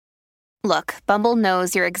Look, Bumble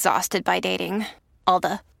knows you're exhausted by dating. All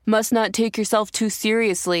the must not take yourself too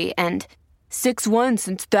seriously and 6'1"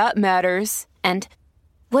 since that matters. And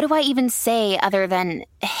what do I even say other than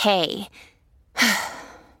hey?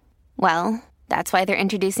 Well, that's why they're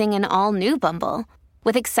introducing an all-new Bumble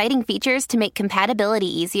with exciting features to make compatibility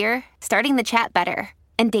easier, starting the chat better,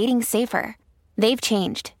 and dating safer. They've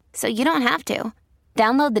changed, so you don't have to.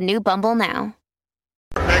 Download the new Bumble now.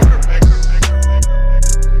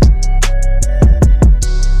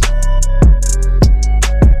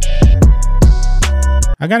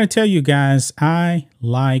 I gotta tell you guys, I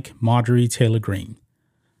like Majorie Taylor Greene.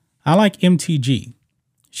 I like MTG.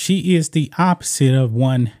 She is the opposite of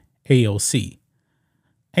one AOC.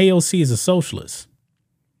 AOC is a socialist,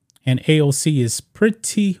 and AOC is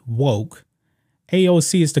pretty woke.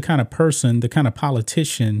 AOC is the kind of person, the kind of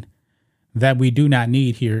politician that we do not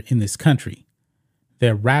need here in this country.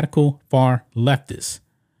 They're radical, far leftists.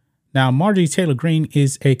 Now, Majorie Taylor Greene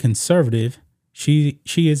is a conservative. She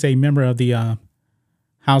is a member of the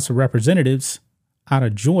House of Representatives out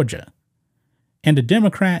of Georgia. And the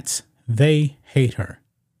Democrats, they hate her.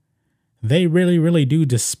 They really, really do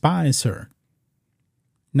despise her.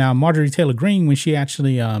 Now, Majorie Taylor Greene, when she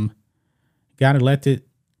actually got elected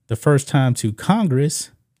the first time to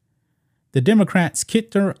Congress, the Democrats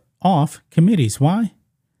kicked her off committees. Why?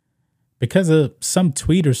 Because of some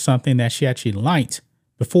tweet or something that she actually liked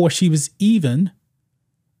before she was even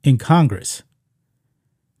in Congress.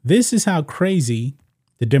 This is how crazy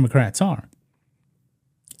the Democrats are.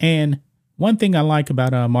 And one thing I like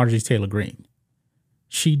about Majorie Taylor Greene,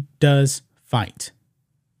 she does fight.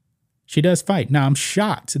 She does fight. Now, I'm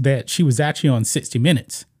shocked that she was actually on 60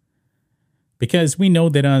 Minutes, because we know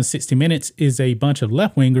that 60 Minutes is a bunch of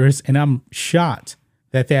left-wingers, and I'm shocked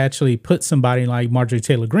that they actually put somebody like Majorie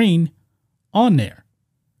Taylor Greene on there.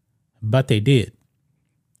 But they did.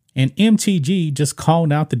 And MTG just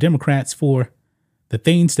called out the Democrats for the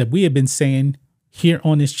things that we have been saying here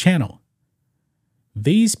on this channel.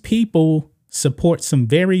 These people support some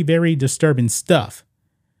very, very disturbing stuff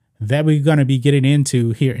that we're going to be getting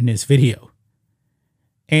into here in this video.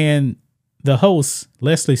 And the host,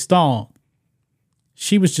 Lesley Stahl,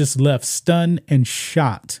 she was just left stunned and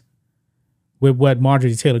shocked with what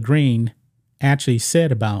Majorie Taylor Greene actually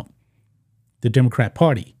said about the Democrat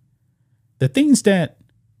Party. The things that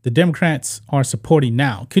the Democrats are supporting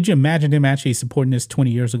now, could you imagine them actually supporting this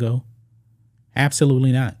 20 years ago?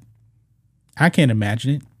 Absolutely not. I can't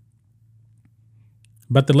imagine it.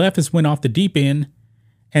 But the leftists went off the deep end,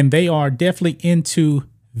 and they are definitely into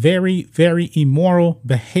very, very immoral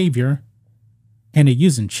behavior, and they're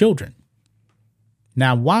using children.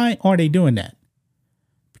 Now, why are they doing that?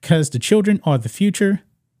 Because the children are the future.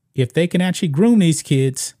 If they can actually groom these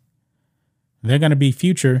kids, they're going to be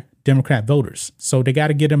future Democrat voters. So they got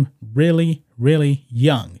to get them really, really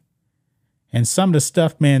young. And some of the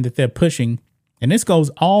stuff, man, that they're pushing, and this goes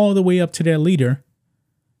all the way up to their leader,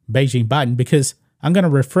 Beijing Biden, because I'm going to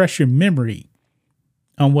refresh your memory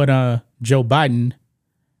on what Joe Biden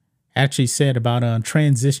actually said about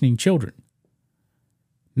transitioning children.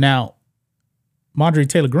 Now, Majorie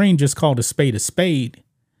Taylor Greene just called a spade,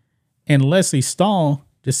 and Lesley Stahl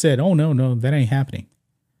just said, oh, no, that ain't happening.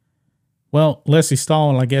 Well, Lesley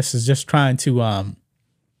Stahl, I guess, is just trying to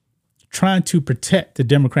protect the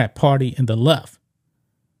Democrat Party and the left.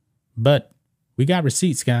 But we got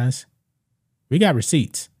receipts, guys. We got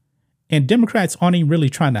receipts. And Democrats aren't even really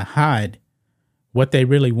trying to hide what they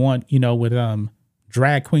really want, with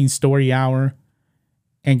Drag Queen Story Hour.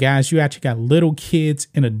 And guys, you actually got little kids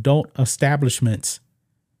in adult establishments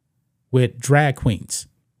with drag queens.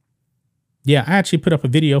 Yeah, I actually put up a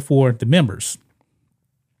video for the members.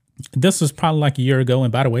 This was probably like a year ago.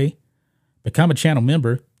 And by the way, become a channel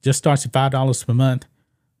member. Just starts at $5 per month.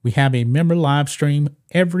 We have a member live stream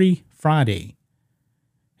every Friday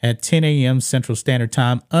at 10 a.m. Central Standard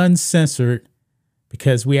Time, uncensored,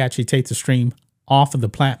 because we actually take the stream off of the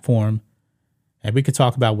platform and we can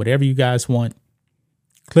talk about whatever you guys want.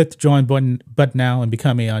 Click the join button now and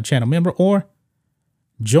become a channel member, or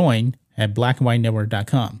join at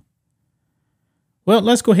blackandwhitenetwork.com. Well,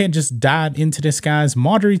 let's go ahead and just dive into this, guys.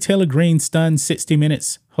 Majorie Taylor Greene stunned 60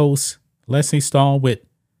 Minutes host Lesley Stahl with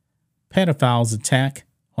pedophiles attack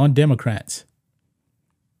on Democrats.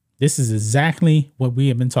 This is exactly what we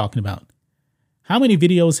have been talking about. How many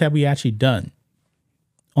videos have we actually done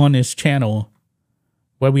on this channel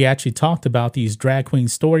where we actually talked about these drag queen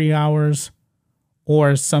story hours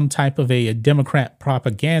or some type of a Democrat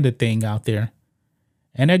propaganda thing out there?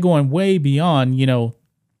 And they're going way beyond,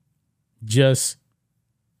 just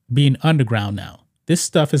being underground now. This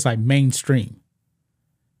stuff is like mainstream.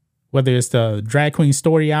 whether it's the drag queen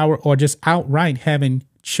story hour or just outright having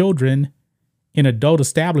children in adult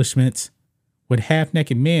establishments with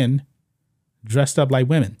half-naked men dressed up like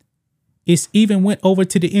women. It's even went over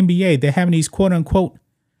to the NBA. They're having these quote-unquote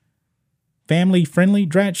family-friendly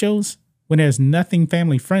drag shows when there's nothing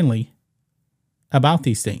family-friendly about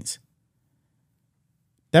these things.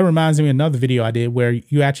 That reminds me of another video I did where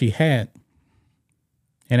you actually had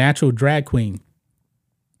an actual drag queen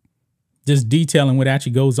just detailing what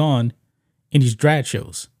actually goes on in these drag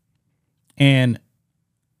shows. And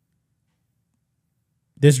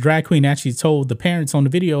this drag queen actually told the parents on the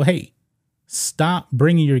video, hey, stop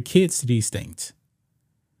bringing your kids to these things.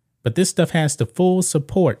 But this stuff has the full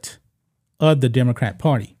support of the Democrat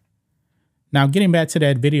Party. Now, getting back to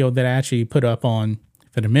that video that I actually put up on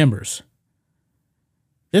for the members.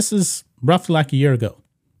 This is roughly like a year ago.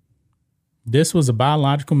 This was a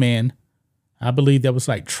biological man. I believe that was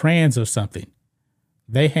like trans or something.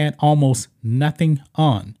 They had almost nothing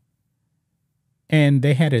on. And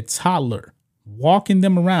they had a toddler walking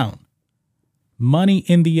them around. Money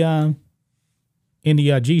in the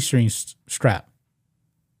G-string strap.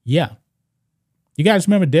 Yeah. You guys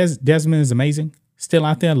remember Desmond is Amazing? Still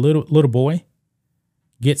out there, little boy.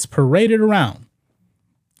 Gets paraded around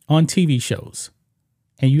on TV shows.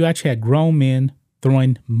 And you actually had grown men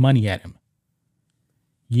throwing money at him.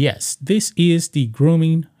 Yes, this is the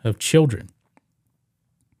grooming of children.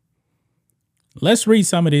 Let's read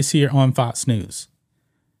some of this here on Fox News.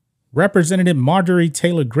 Representative Majorie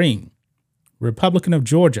Taylor Greene, Republican of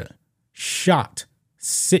Georgia, shocked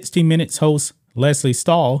 60 Minutes host Lesley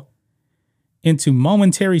Stahl into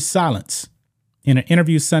momentary silence in an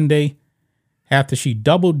interview Sunday after she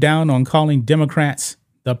doubled down on calling Democrats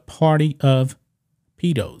the party of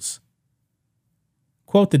pedos.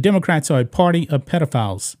 Quote, the Democrats are a party of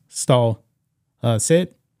pedophiles, Stahl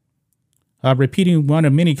said, repeating one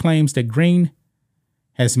of many claims that Greene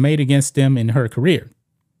has made against them in her career.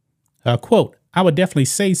 Quote, I would definitely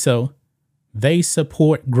say so. They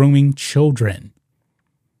support grooming children.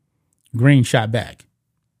 Greene shot back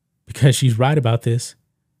because she's right about this.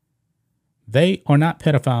 They are not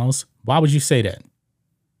pedophiles. Why would you say that?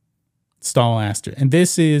 Stahl asked her. And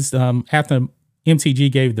this is after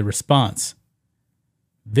MTG gave the response.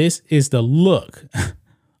 This is the look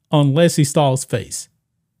on Lesley Stahl's face.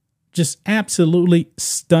 Just absolutely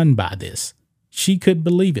stunned by this. She couldn't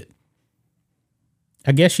believe it.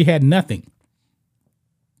 I guess she had nothing.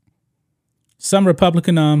 Some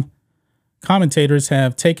Republican commentators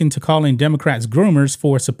have taken to calling Democrats groomers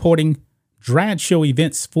for supporting drag show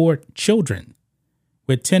events for children,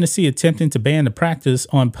 with Tennessee attempting to ban the practice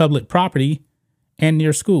on public property and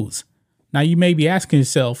near schools. Now, you may be asking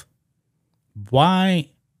yourself, why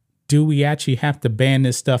do we actually have to ban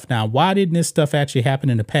this stuff now? Why didn't this stuff actually happen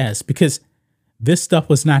in the past? Because this stuff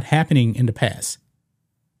was not happening in the past.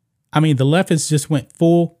 I mean, the leftists just went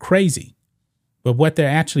full crazy with what they're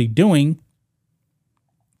actually doing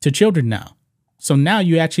to children now. So now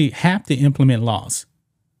you actually have to implement laws.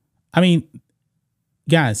 I mean,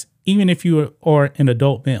 guys, even if you are an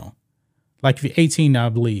adult male, like if you're 18 now, I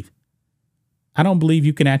believe, I don't believe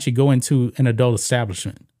you can actually go into an adult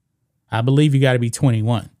establishment. I believe you got to be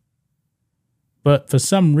 21. But for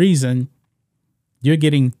some reason, you're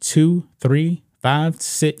getting 2, 3, 5,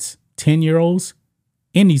 6, 10-year-olds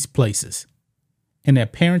in these places. And their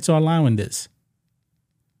parents are allowing this.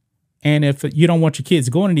 And if you don't want your kids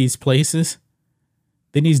going to these places,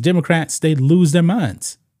 then these Democrats, they lose their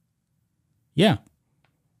minds. Yeah.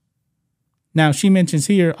 Now, she mentions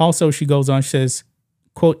here, also she goes on, she says,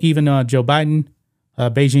 quote, even Joe Biden,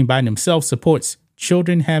 Beijing Biden himself supports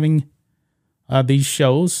children having these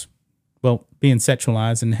shows, well, being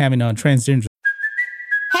sexualized and having transgender.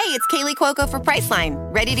 Hey, it's Kaylee Cuoco for Priceline.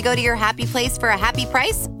 Ready to go to your happy place for a happy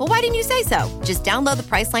price? Well, why didn't you say so? Just download the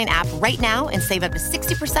Priceline app right now and save up to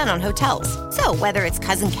 60% on hotels. So whether it's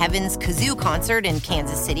Cousin Kevin's Kazoo Concert in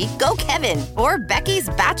Kansas City, go Kevin, or Becky's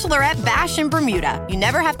Bachelorette Bash in Bermuda, you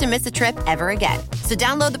never have to miss a trip ever again. So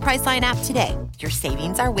download the Priceline app today. Your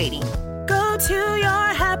savings are waiting. Go to your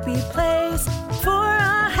happy place for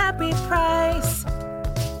a happy price.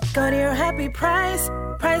 Go to your happy price,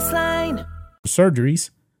 Priceline. Surgeries.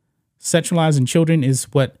 Sexualizing children is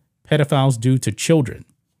what pedophiles do to children.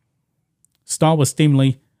 Stahl was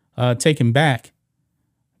seemingly taken back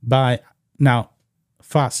by, now,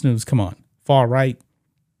 Fox News, come on, far right.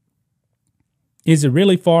 Is it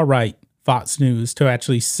really far right, Fox News, to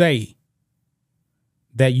actually say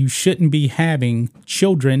that you shouldn't be having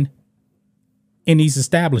children in these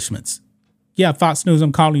establishments? Yeah, Fox News,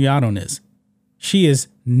 I'm calling you out on this. She is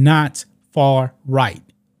not far right.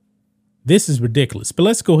 This is ridiculous. But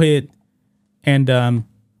let's go ahead and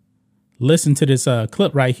listen to this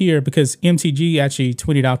clip right here because MTG actually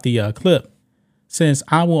tweeted out the clip. Says,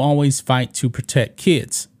 I will always fight to protect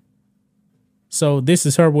kids. So this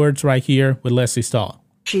is her words right here with Lesley Stahl.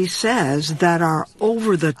 She says that are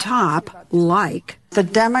over the top, like the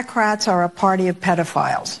Democrats are a party of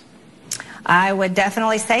pedophiles. I would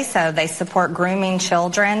definitely say so. They support grooming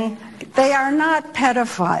children. They are not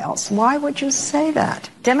pedophiles. Why would you say that?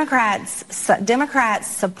 Democrats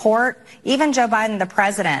support, even Joe Biden, the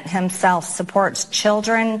president himself, supports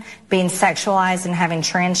children being sexualized and having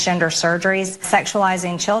transgender surgeries.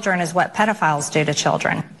 Sexualizing children is what pedophiles do to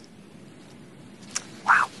children.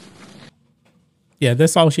 Wow. Yeah,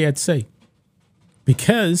 that's all she had to say.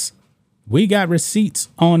 Because we got receipts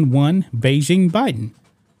on one Beijing Biden.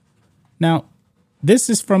 Now,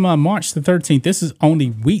 this is from March the 13th. This is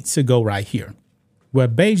only weeks ago right here, where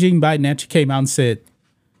Beijing Biden actually came out and said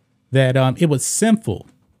that it was sinful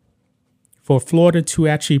for Florida to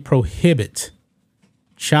actually prohibit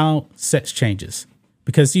child sex changes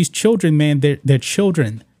because these children, man, they're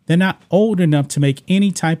children. They're not old enough to make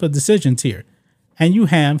any type of decisions here. And you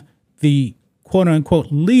have the quote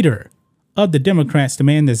unquote leader of the Democrats, the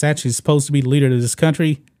man that's actually supposed to be the leader of this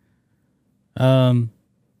country.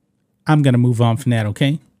 I'm going to move on from that,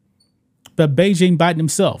 okay? But Beijing Biden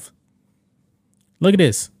himself. Look at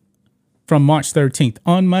this. From March 13th.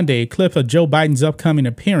 On Monday, a clip of Joe Biden's upcoming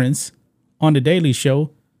appearance on The Daily Show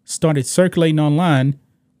started circulating online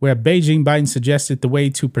where Beijing Biden suggested the way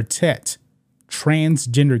to protect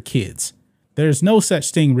transgender kids. There's no such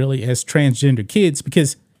thing really as transgender kids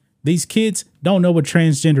because these kids don't know what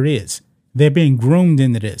transgender is. They're being groomed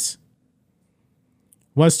into this.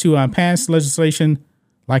 Was to pass legislation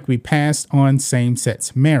like we passed on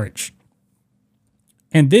same-sex marriage.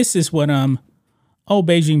 And this is what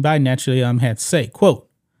Beijing Biden actually had to say. Quote,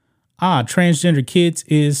 transgender kids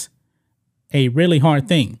is a really hard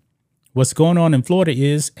thing. What's going on in Florida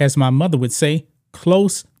is, as my mother would say,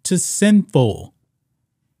 close to sinful.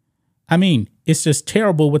 I mean, it's just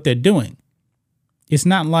terrible what they're doing. It's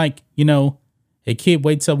not like, a kid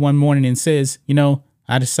wakes up one morning and says,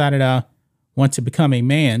 I decided I want to become a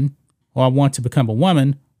man, or I want to become a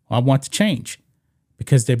woman, or I want to change,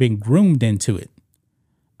 because they're being groomed into it.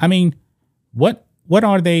 I mean, what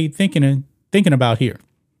are they thinking about here?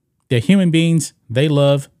 They're human beings. They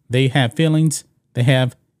love. They have feelings. They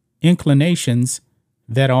have inclinations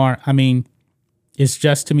that are, it's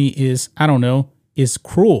just to me is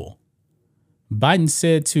cruel. Biden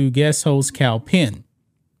said to guest host Cal Penn,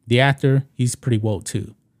 the actor, he's pretty woke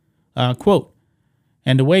too. Quote,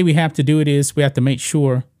 and the way we have to do it is we have to make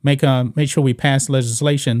sure we pass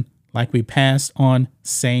legislation like we passed on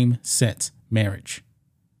same-sex marriage.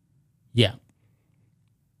 Yeah.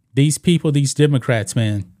 These people, these Democrats,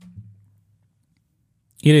 man,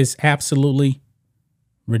 it is absolutely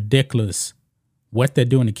ridiculous what they're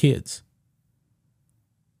doing to kids.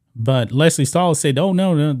 But Lesley Stahl said, oh,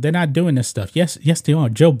 no, they're not doing this stuff. Yes, they are.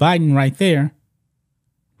 Joe Biden right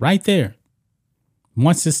there,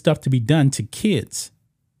 wants this stuff to be done to kids.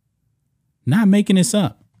 Not making this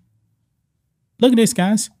up. Look at this,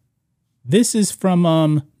 guys. This is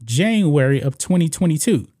from January of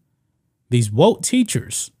 2022. These woke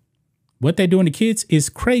teachers, what they're doing to kids is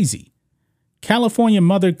crazy. California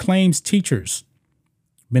mother claims teachers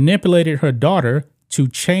manipulated her daughter to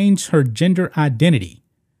change her gender identity.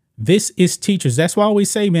 This is teachers. That's why I always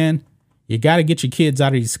say, man, you got to get your kids out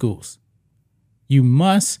of these schools. You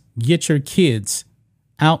must get your kids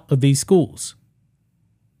out of these schools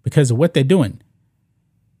because of what they're doing.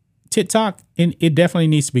 TikTok, it definitely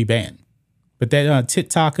needs to be banned. But that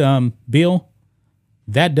TikTok bill,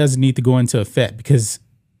 that doesn't need to go into effect because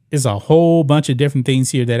there's a whole bunch of different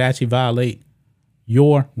things here that actually violate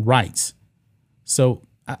your rights. So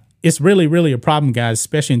it's really, really a problem, guys,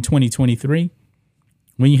 especially in 2023,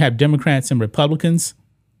 when you have Democrats and Republicans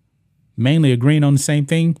mainly agreeing on the same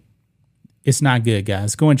thing. It's not good,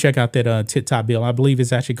 guys. Go and check out that TikTok bill. I believe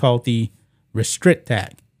it's actually called the Restrict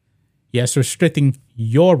Act. Yes, restricting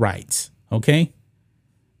your rights, okay?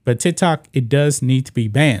 But TikTok, it does need to be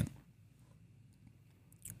banned.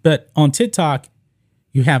 But on TikTok,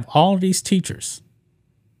 you have all of these teachers.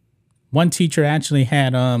 One teacher actually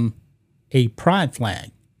had a pride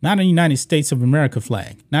flag, not a United States of America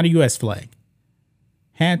flag, not a U.S. flag.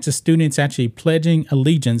 Had the students actually pledging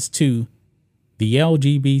allegiance to the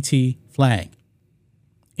LGBT flag.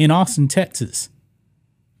 In Austin, Texas,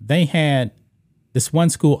 they had this one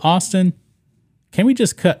school, Austin. Can we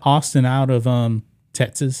just cut Austin out of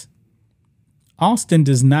Texas? Austin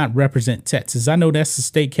does not represent Texas. I know that's the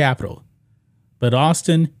state capital, but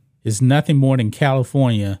Austin is nothing more than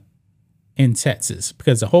California in Texas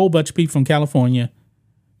because a whole bunch of people from California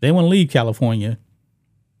They want to leave California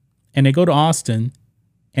and they go to Austin,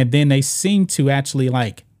 and then they seem to actually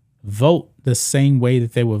like vote the same way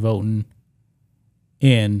that they were voting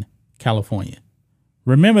in California.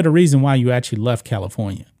 Remember the reason why you actually left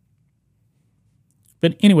California.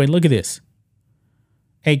 But anyway, look at this.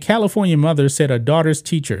 A California mother said her daughter's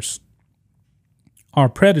teachers are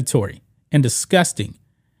predatory and disgusting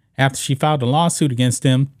after she filed a lawsuit against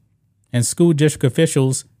them and school district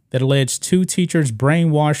officials that alleged 2 teachers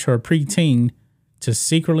brainwashed her preteen to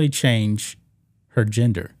secretly change her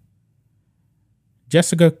gender.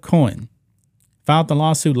 Jessica Cohen filed the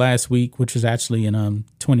lawsuit last week, which was actually in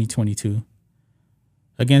 2022,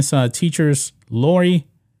 against teachers Lori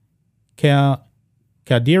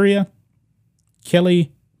Calderia,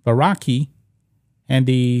 Kelly Baraki, and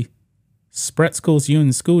the Spretzkels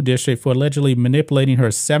Union School District for allegedly manipulating her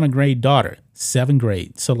 7th grade daughter, 7th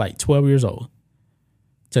grade, so like 12 years old,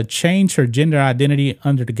 to change her gender identity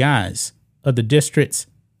under the guise of the district's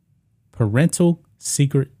parental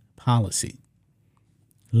secret policy.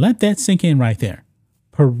 Let that sink in right there.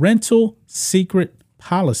 Parental secret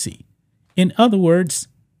policy. In other words,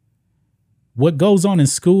 what goes on in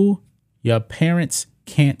school, your parents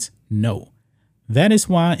can't know. That is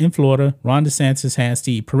why in Florida, Ron DeSantis has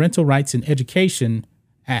the Parental Rights in Education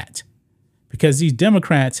Act, because these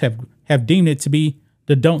Democrats have deemed it to be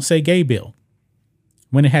the Don't Say Gay bill,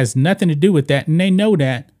 when it has nothing to do with that, and they know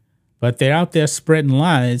that, but they're out there spreading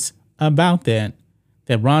lies about that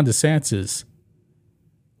Ron DeSantis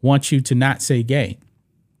wants you to not say gay.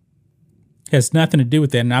 Has nothing to do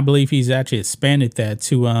with that, and I believe he's actually expanded that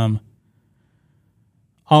to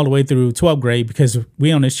all the way through 12th grade, because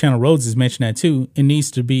we on this channel, Rhodes has mentioned that too. It needs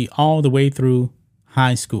to be all the way through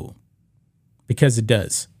high school, because it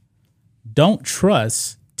does. Don't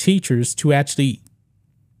trust teachers to actually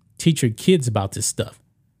teach your kids about this stuff.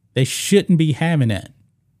 They shouldn't be having that.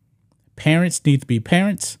 Parents need to be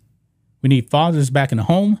parents. We need fathers back in the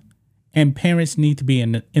home, and parents need to be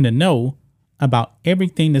in the know about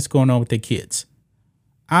everything that's going on with their kids.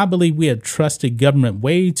 I believe we have trusted government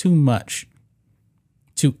way too much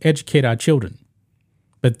to educate our children.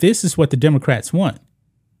 But this is what the Democrats want.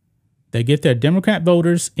 They get their Democrat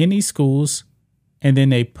voters in these schools, and then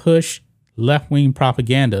they push left-wing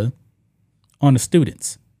propaganda on the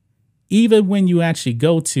students. Even when you actually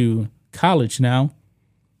go to college now,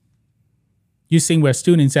 you see where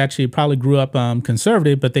students actually probably grew up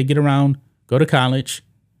conservative, but they go to college,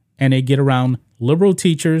 and they get around liberal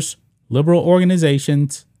teachers, liberal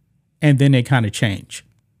organizations, and then they kind of change.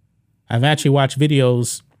 I've actually watched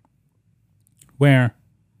videos where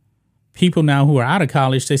people now who are out of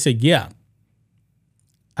college, they say, yeah,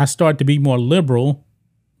 I started to be more liberal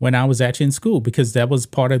when I was actually in school, because that was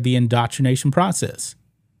part of the indoctrination process.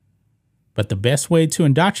 But the best way to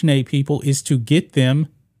indoctrinate people is to get them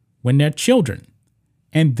when they're children.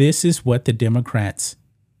 And this is what the Democrats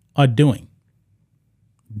are doing.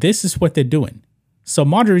 This is what they're doing. So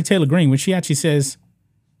Majorie Taylor Greene, when she actually says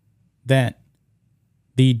that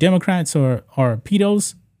the Democrats are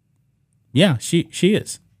pedos, yeah, she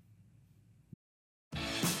is.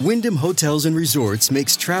 Wyndham Hotels and Resorts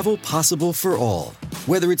makes travel possible for all.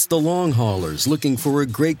 Whether it's the long haulers looking for a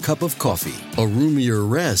great cup of coffee, a roomier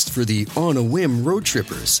rest for the on-a-whim road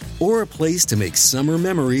trippers, or a place to make summer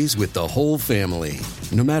memories with the whole family.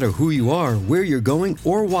 No matter who you are, where you're going,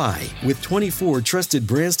 or why, with 24 trusted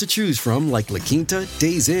brands to choose from like La Quinta,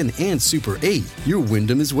 Days Inn, and Super 8, your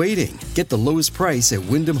Wyndham is waiting. Get the lowest price at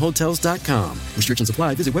WyndhamHotels.com. Restrictions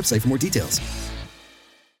apply. Visit website for more details.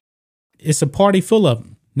 It's a party full of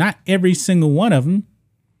them. Not every single one of them.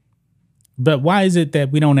 But why is it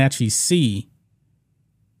that we don't actually see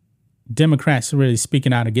Democrats really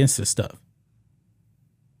speaking out against this stuff?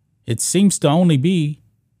 It seems to only be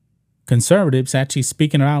conservatives actually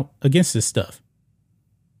speaking out against this stuff.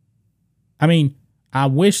 I mean, I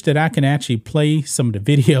wish that I can actually play some of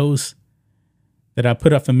the videos that I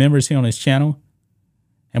put up for members here on this channel.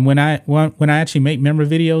 And when I actually make member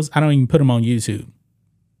videos, I don't even put them on YouTube.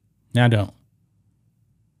 I don't.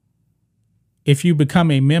 If you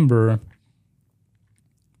become a member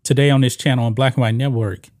today on this channel on Black and White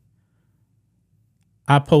Network,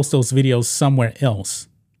 I post those videos somewhere else.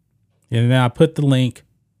 And then I put the link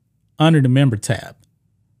under the member tab.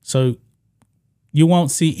 So you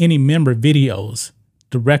won't see any member videos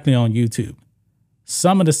directly on YouTube.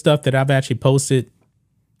 Some of the stuff that I've actually posted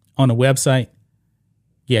on the website,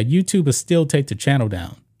 yeah, YouTube would still take the channel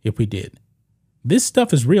down if we did. This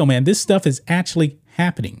stuff is real, man. This stuff is actually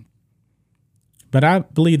happening. But I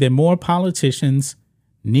believe that more politicians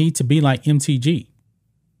need to be like MTG.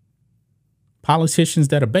 Politicians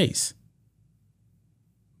that are base.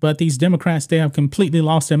 But these Democrats, they have completely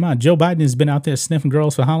lost their mind. Joe Biden has been out there sniffing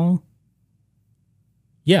girls for how long?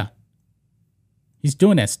 Yeah. He's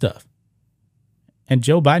doing that stuff. And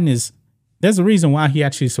Joe Biden there's a reason why he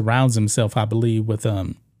actually surrounds himself, I believe, with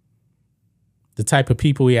the type of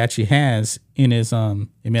people he actually has in his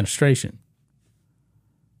administration.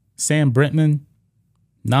 Sam Britman,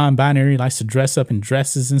 non-binary, likes to dress up in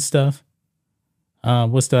dresses and stuff.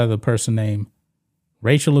 What's the other person name?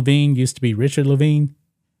 Rachel Levine, used to be Richard Levine.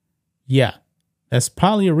 Yeah, that's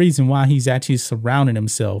probably a reason why he's actually surrounding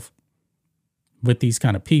himself with these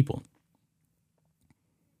kind of people.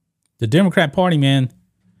 The Democrat Party, man,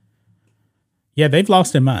 yeah, they've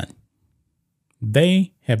lost their mind.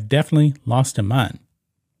 They have definitely lost their mind.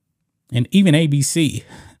 And even ABC,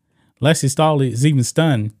 Lesley Stahl is even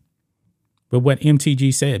stunned with what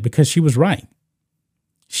MTG said, because she was right.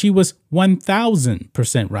 She was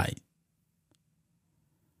 1,000% right.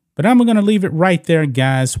 But I'm going to leave it right there,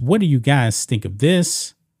 guys. What do you guys think of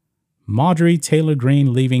this? Majorie Taylor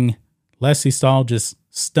Greene leaving Lesley Stahl just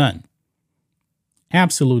stunned.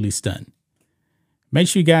 Absolutely stunned. Make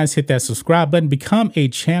sure you guys hit that subscribe button. Become a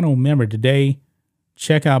channel member today.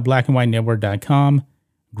 Check out blackandwhitenetwork.com.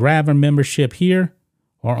 Grab a membership here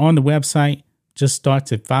or on the website. Just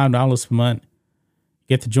starts at $5 per month.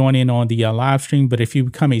 Get to join in on the live stream. But if you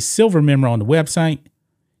become a silver member on the website,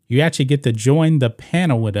 you actually get to join the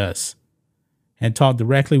panel with us and talk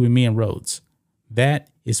directly with me and Rhodes. That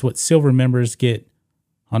is what silver members get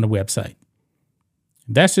on the website.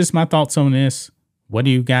 That's just my thoughts on this. What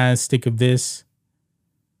do you guys think of this?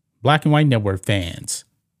 Black and White Network fans,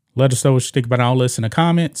 let us know what you think about all this in the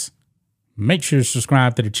comments. Make sure to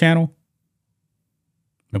subscribe to the channel.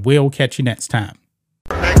 And we'll catch you next time.